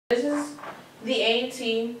This is the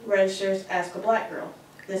A&T Register's Ask a Black Girl.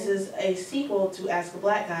 This is a sequel to Ask a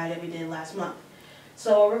Black Guy that we did last month.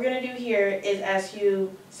 So what we're going to do here is ask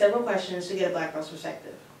you several questions to get a black girl's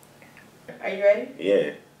perspective. Are you ready?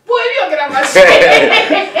 Yeah. Boy, you don't get out my shit.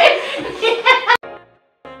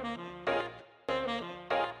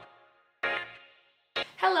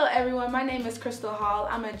 Hello everyone, my name is Crystal Hall.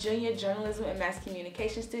 I'm a junior journalism and mass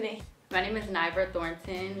communication student. My name is Nyver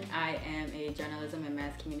Thornton. I am a journalism and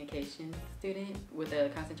mass communication student with a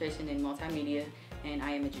concentration in multimedia, and I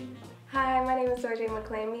am a junior. Hi, my name is Georgia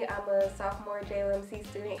McClamey. I'm a sophomore JLMC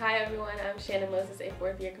student. Hi everyone, I'm Shannon Moses, a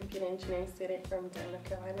fourth-year computer engineering student from Durham, North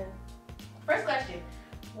Carolina. First question,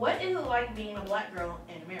 what is it like being a black girl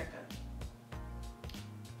in America?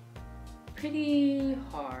 Pretty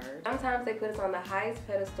hard. Sometimes they put us on the highest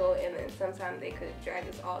pedestal, and then sometimes they could drag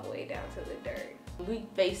us all the way down to the dirt. We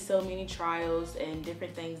face so many trials and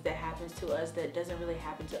different things that happens to us that doesn't really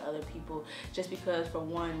happen to other people, just because for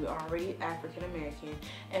one, we're already African American,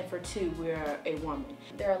 and for two, we're a woman.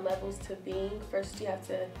 There are levels to being. First you have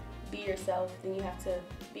to be yourself, then you have to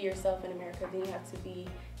be yourself in America, then you have to be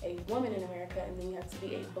a woman in America, and then you have to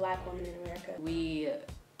be a black woman in America. We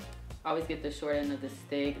always get the short end of the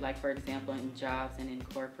stick, like for example in jobs and in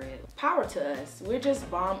corporate. Power to us. We're just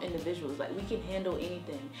bomb individuals. Like, we can handle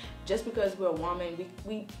anything. Just because we're a woman,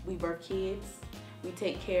 we birth kids, we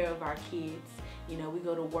take care of our kids, you know, we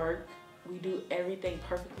go to work, we do everything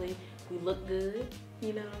perfectly, we look good,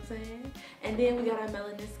 you know what I'm saying? And then we got our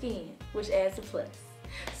melanin skin, which adds a plus.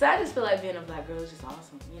 So I just feel like being a black girl is just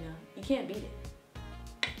awesome, you know? You can't beat it.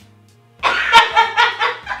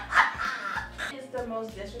 The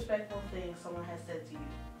most disrespectful thing someone has said to you?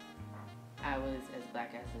 I was as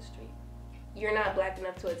black as the street. You're not black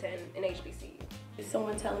enough to attend an HBCU. It's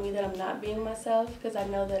someone telling me that I'm not being myself because I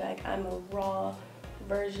know that I'm a raw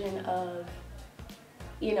version of,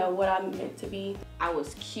 you know, what I'm meant to be. I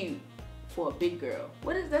was cute for a big girl.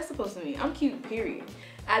 What is that supposed to mean? I'm cute, period.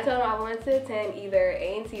 I told them I wanted to attend either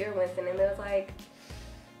A&T or Winston, and they was like,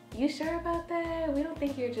 "You sure about that? We don't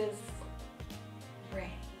think you're just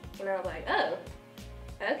ready." And I was like, "Oh,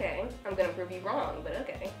 okay, I'm gonna prove you wrong, but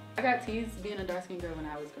okay." I got teased being a dark-skinned girl when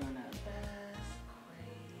I was growing up. That's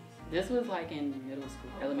crazy. This was like in middle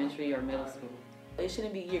school, elementary or middle school. It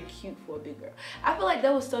shouldn't be you're cute for a big girl. I feel like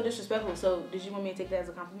that was so disrespectful. So did you want me to take that as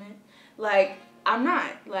a compliment? Like, I'm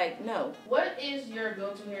not. Like, no. What is your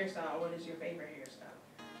go-to hairstyle? What is your favorite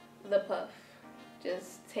hairstyle? The puff.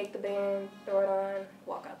 Just take the band, throw it on,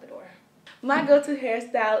 walk out the door. My go-to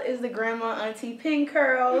hairstyle is the grandma auntie pin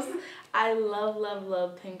curls. I love, love,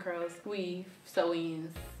 love pin curls. Weave,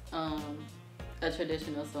 sew-ins, a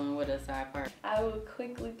traditional sewing with a side part. I would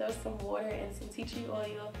quickly throw some water and some tea tree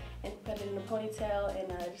oil and put it in a ponytail and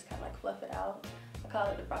just kind of like fluff it out. I call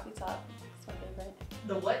it the broccoli top. It's my favorite.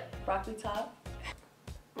 The what? Broccoli top.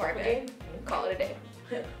 Mark day. Call it a day.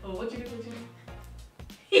 Well, what you do?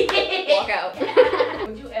 Walk out.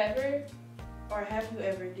 Would you ever, or have you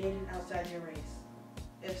ever dated outside your race?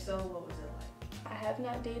 If so, what was it like? I have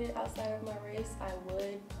not dated outside of my race. I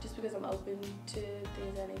would, just because I'm open to things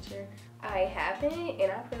of that nature. I haven't,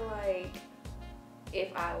 and I feel like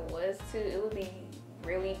if I was to, it would be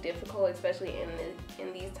really difficult, especially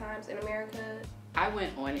in these times in America. I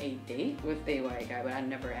went on a date with a white guy, but I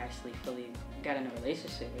never actually fully got in a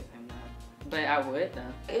relationship with him. But I would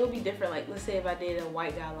though. It would be different. Like, let's say if I dated a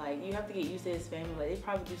white guy, like, you have to get used to his family. Like, they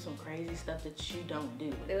probably do some crazy stuff that you don't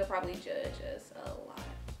do. They would probably judge us a lot,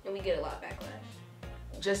 and we get a lot of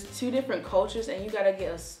backlash. Just two different cultures, and you gotta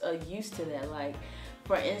get used to that. Like,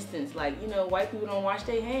 for instance, like, you know, white people don't wash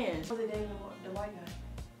their hands. How was it dating the white guy?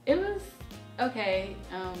 It was okay,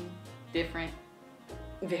 different,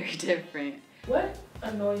 very different. What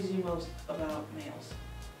annoys you most about males?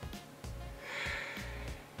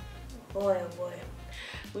 Boy, oh boy.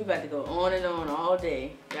 We about to go on and on all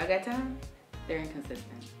day. Y'all got time? They're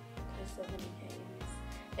inconsistent. Play so many games,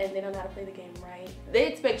 and they don't know how to play the game right. They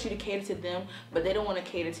expect you to cater to them, but they don't want to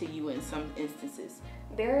cater to you in some instances.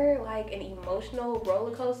 They're like an emotional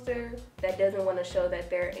roller coaster that doesn't want to show that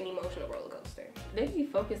they're an emotional roller coaster. They be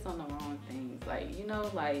focused on the wrong things. Like, you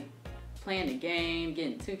know, like playing the game,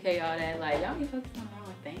 getting 2K, all that. Like, y'all be focused on the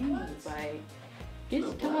wrong things. Like,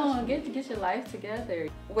 come on, get your life together.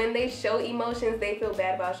 When they show emotions, they feel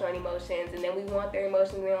bad about showing emotions, and then we want their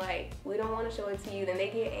emotions, and they're like, we don't want to show it to you. Then they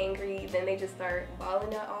get angry, then they just start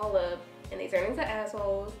balling that all up, and they turn into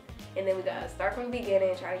assholes, and then we gotta start from the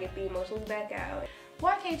beginning, try to get the emotions back out.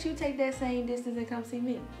 Why can't you take that same distance and come see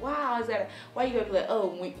me? Why you gotta be like, oh,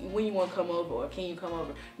 when you want to come over, or can you come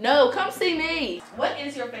over? No, come see me. What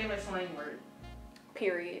is your favorite slang word?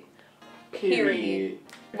 Period. Period.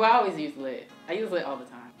 Well, I always use lit. I use lit all the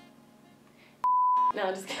time. No,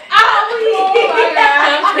 I'm just kidding. Oh my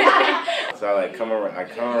God. So I like come around. I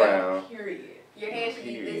come around. Period. Your hand should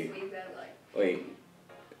be this Period. way, that like. Wait.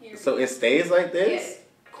 Here. So it stays like this? Yes.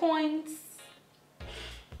 Coins.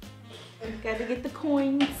 Gotta get the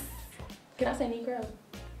coins. Can I say Negro?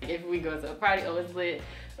 If we go to a party, oh it's lit.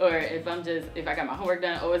 Or if I got my homework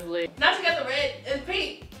done, oh it's lit. Not you got the red, it's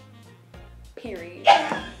pink. Period.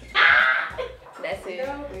 That's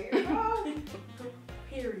it.